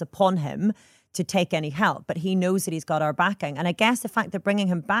ourselves upon him to take any help, but he knows that he's got our backing. And I guess the fact that bringing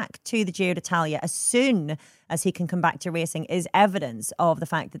him back to the Giro d'Italia as soon as he can come back to racing is evidence of the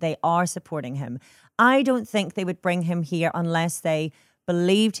fact that they are supporting him. I don't think they would bring him here unless they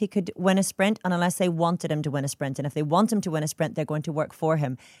believed he could win a sprint and unless they wanted him to win a sprint. And if they want him to win a sprint, they're going to work for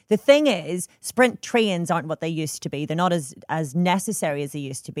him. The thing is, sprint trains aren't what they used to be. They're not as necessary as they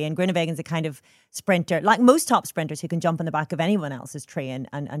used to be. And Groenewegen's a kind of sprinter, like most top sprinters, who can jump on the back of anyone else's train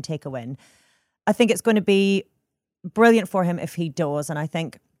and take a win. I think it's going to be brilliant for him if he does. And I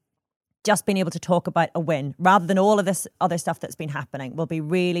think just being able to talk about a win rather than all of this other stuff that's been happening will be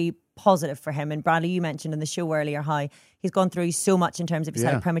really positive for him. And Bradley, you mentioned in the show earlier how he's gone through so much in terms of he's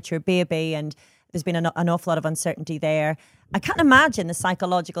had a premature baby and there's been an awful lot of uncertainty there. I can't imagine the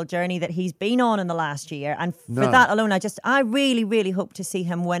psychological journey that he's been on in the last year. And for that alone, I really, really hope to see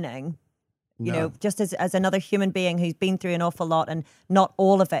him winning. You know, just as another human being who's been through an awful lot and not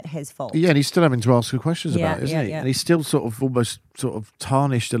all of it his fault. Yeah, and he's still having to ask her questions about it, isn't he? Yeah. And he's still almost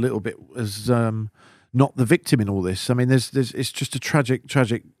tarnished a little bit as not the victim in all this. I mean, it's just a tragic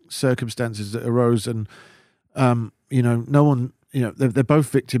circumstances that arose, and no one, they're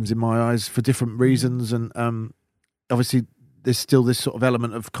both victims in my eyes for different reasons, and obviously there's still this sort of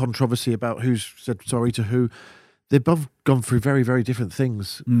element of controversy about who's said sorry to who. They've both gone through very, very different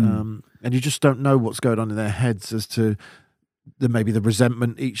things, and you just don't know what's going on in their heads as to maybe the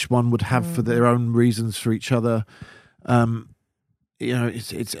resentment each one would have for their own reasons for each other.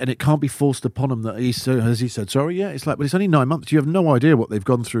 It's and it can't be forced upon them that as he said, sorry. Yeah, it's like, but it's only 9 months. You have no idea what they've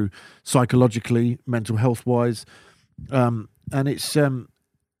gone through psychologically, mental health wise, and it's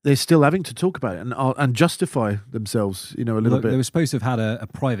they're still having to talk about it and justify themselves. A little bit. They were supposed to have had a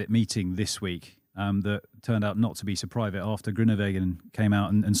private meeting this week. That turned out not to be so private after Groenewegen came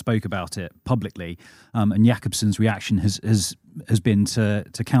out and spoke about it publicly. And Jakobsen's reaction has been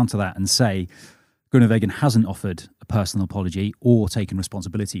to counter that and say Groenewegen hasn't offered a personal apology or taken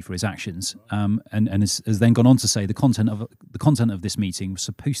responsibility for his actions. And has then gone on to say the content of this meeting was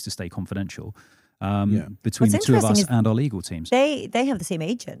supposed to stay confidential between the two of us and our legal teams. They have the same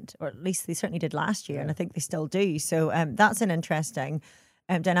agent, or at least they certainly did last year, and I think they still do. So that's an interesting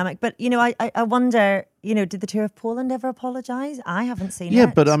dynamic. But I wonder, did the Tour of Poland ever apologise? I haven't seen it. Yeah,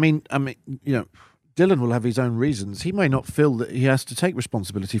 but I mean, Dylan will have his own reasons. He may not feel that he has to take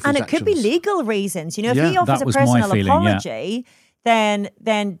responsibility for his actions. And it could be legal reasons. If he offers a personal apology, then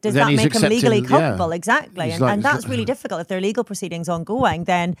does that make him legally culpable? Yeah. Exactly. And that's really difficult. If there are legal proceedings ongoing,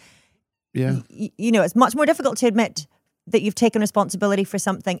 then it's much more difficult to admit that you've taken responsibility for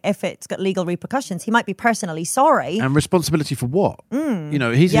something if it's got legal repercussions. He might be personally sorry. And responsibility for what?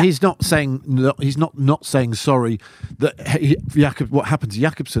 He's not saying not saying sorry that what happened to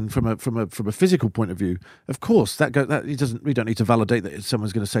Jakobsen from a physical point of view. Of course, we don't need to validate that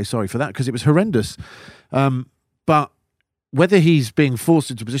someone's going to say sorry for that because it was horrendous. But whether he's being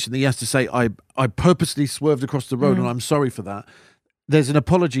forced into a position that he has to say, I purposely swerved across the road and I'm sorry for that. There's an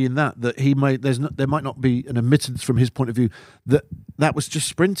apology in that there might not be an admittance from his point of view that was just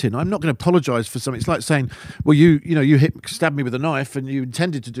sprinting. I'm not going to apologise for something. It's like saying, well, you stabbed me with a knife and you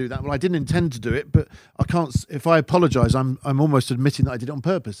intended to do that. Well, I didn't intend to do it, but I can't. If I apologise, I'm almost admitting that I did it on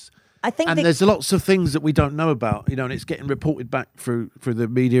purpose. I think there's lots of things that we don't know about, and it's getting reported back through the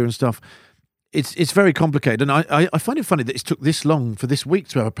media and stuff. It's very complicated, and I find it funny that it took this long for this week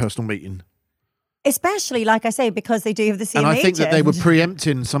to have a personal meeting. Especially, like I say, because they do have the same agent. And I think that they were agent.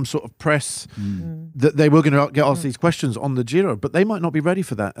 preempting some sort of press that they were going to get asked these questions on the Giro, but they might not be ready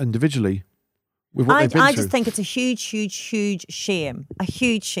for that individually with what they've been I through. just think it's a huge shame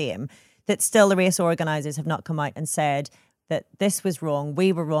that still the race organisers have not come out and said that this was wrong,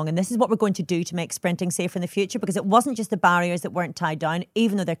 we were wrong, and this is what we're going to do to make sprinting safer in the future, because it wasn't just the barriers that weren't tied down,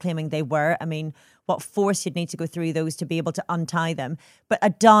 even though they're claiming they were. I mean, what force you'd need to go through those to be able to untie them. But a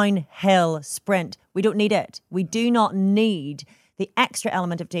downhill sprint, we don't need it. We do not need the extra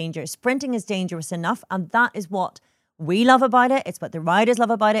element of danger. Sprinting is dangerous enough, and that is what we love about it. It's what the riders love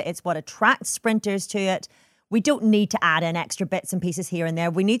about it. It's what attracts sprinters to it. We don't need to add in extra bits and pieces here and there.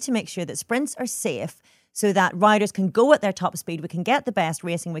 We need to make sure that sprints are safe, so that riders can go at their top speed. We can get the best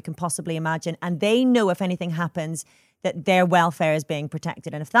racing we can possibly imagine, and they know if anything happens that their welfare is being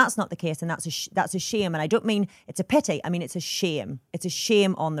protected. And if that's not the case, then that's a shame. And I don't mean it's a pity. I mean it's a shame. It's a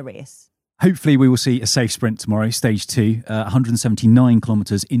shame on the race. Hopefully we will see a safe sprint tomorrow, stage 2, 179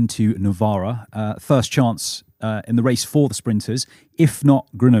 kilometres into Novara. First chance in the race for the sprinters, if not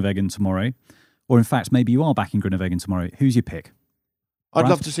Groenewegen tomorrow. Or in fact, maybe you are backing Groenewegen tomorrow. Who's your pick? I'd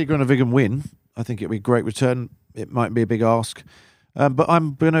love to see Groenewegen win. I think it'd be a great return. It might be a big ask. But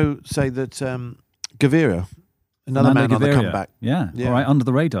I'm going to say that Gaviria, another man on the comeback. Yeah, all right, under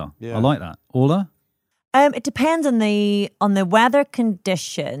the radar. Yeah. I like that. Orla? It depends on the weather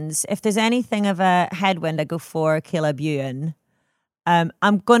conditions. If there's anything of a headwind, I go for Caleb Ewan.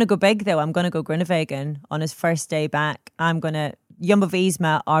 I'm going to go big, though. I'm going to go Groenewegen on his first day back.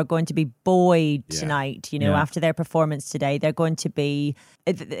 Jumbo-Visma are going to be buoyed tonight, after their performance today. They're going to be...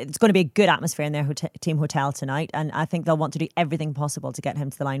 It's going to be a good atmosphere in their team hotel tonight, and I think they'll want to do everything possible to get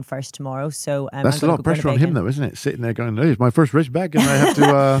him to the line first tomorrow. So that's a lot of pressure on him, though, isn't it? Sitting there going, "It's my first race back, and I have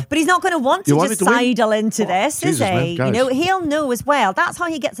to." But he's not going to want to just sidle into this, Jesus, is he? Man, He'll know as well. That's how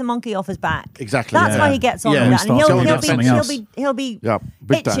he gets a monkey off his back. Exactly. That's how he gets on with that, and he'll be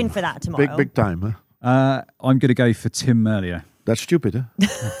itching for that tomorrow. Big time. I'm going to go for Tim Merlier. That's stupid, huh?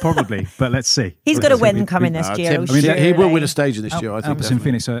 Probably, but let's see. He's got a win coming this Giro. He will win a stage in this Giro, I think. Alpes and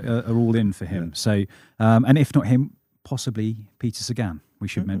Phoenix are all in for him. Yeah. So, and if not him, possibly Peter Sagan, we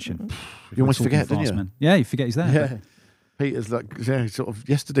should mention. You almost forget, didn't you? Man. Yeah, you forget he's there. Yeah. Peter's sort of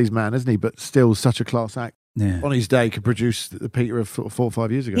yesterday's man, isn't he? But still such a class act. Yeah. On his day could produce the Peter of 4 or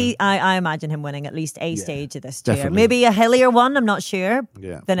 5 years ago. I imagine him winning at least a stage of this Giro. Definitely. Maybe a hillier one, I'm not sure.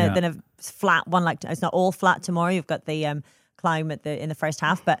 Yeah. Than a flat one. It's not all flat tomorrow. You've got the climb in the first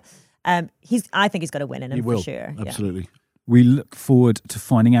half, but I think he's got a win in him for sure. Absolutely. Yeah. We look forward to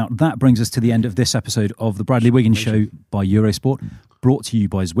finding out. That brings us to the end of this episode of the Bradley Wiggins Show by Eurosport, brought to you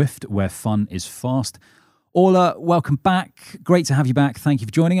by Zwift, where fun is fast. Orla, welcome back. Great to have you back. Thank you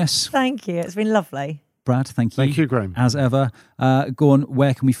for joining us. Thank you. It's been lovely. Brad, thank you. Thank you, Graham. As ever. Go on,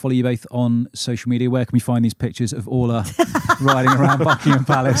 where can we follow you both on social media? Where can we find these pictures of Orla riding around Buckingham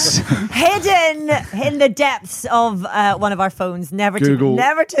Palace? Hidden in the depths of one of our phones. Never Google,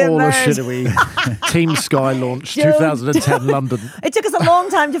 to Orla emerge. Shidowy, Team Sky launch, 2010 London. It took us a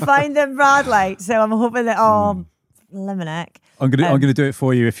long time to find them, Bradley. So I'm hoping that, Limerick. I'm gonna do it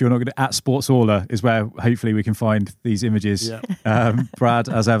for you. If you're not going to, at Sports Orla is where hopefully we can find these images. Yeah. Brad,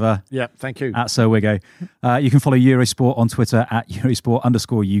 as ever. Yeah, thank you. At Sir Wiggo. You can follow Eurosport on Twitter at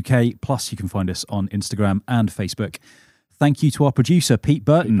Eurosport_UK. Plus, you can find us on Instagram and Facebook. Thank you to our producer, Pete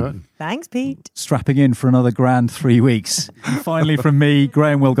Burton. Thanks, Pete. Strapping in for another grand 3 weeks. And finally, from me,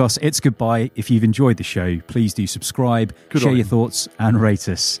 Graham Wilgoss, it's goodbye. If you've enjoyed the show, please do subscribe, share your thoughts, and rate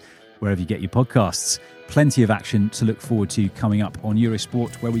us wherever you get your podcasts. Plenty of action to look forward to coming up on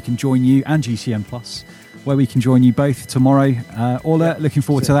Eurosport, where we can join you, and GCN Plus, where we can join you both tomorrow. Orla, looking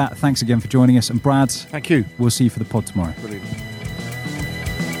forward to that. Thanks again for joining us. And Brad, thank you. We'll see you for the pod tomorrow. Brilliant.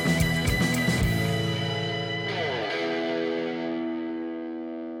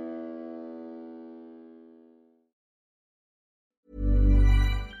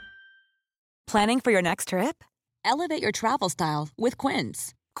 Planning for your next trip? Elevate your travel style with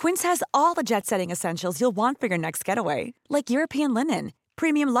Quince. Quince has all the jet-setting essentials you'll want for your next getaway, like European linen,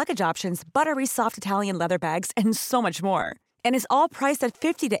 premium luggage options, buttery soft Italian leather bags, and so much more. And is all priced at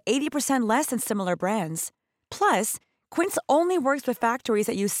 50 to 80% less than similar brands. Plus, Quince only works with factories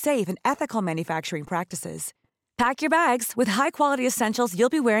that use safe and ethical manufacturing practices. Pack your bags with high-quality essentials you'll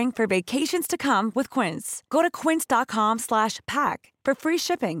be wearing for vacations to come with Quince. Go to quince.com/pack for free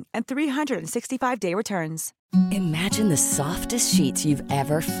shipping and 365-day returns. Imagine the softest sheets you've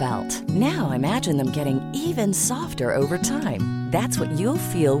ever felt. Now imagine them getting even softer over time. That's what you'll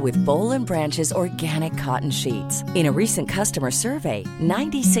feel with Boll & Branch's organic cotton sheets. In a recent customer survey,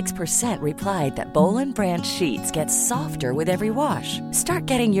 96% replied that Boll & Branch sheets get softer with every wash. Start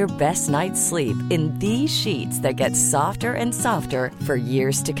getting your best night's sleep in these sheets that get softer and softer for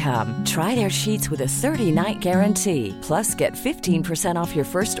years to come. Try their sheets with a 30-night guarantee. Plus, get 15% off your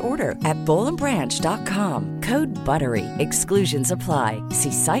first order at bollandbranch.com. Code BUTTERY. Exclusions apply.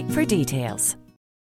 See site for details.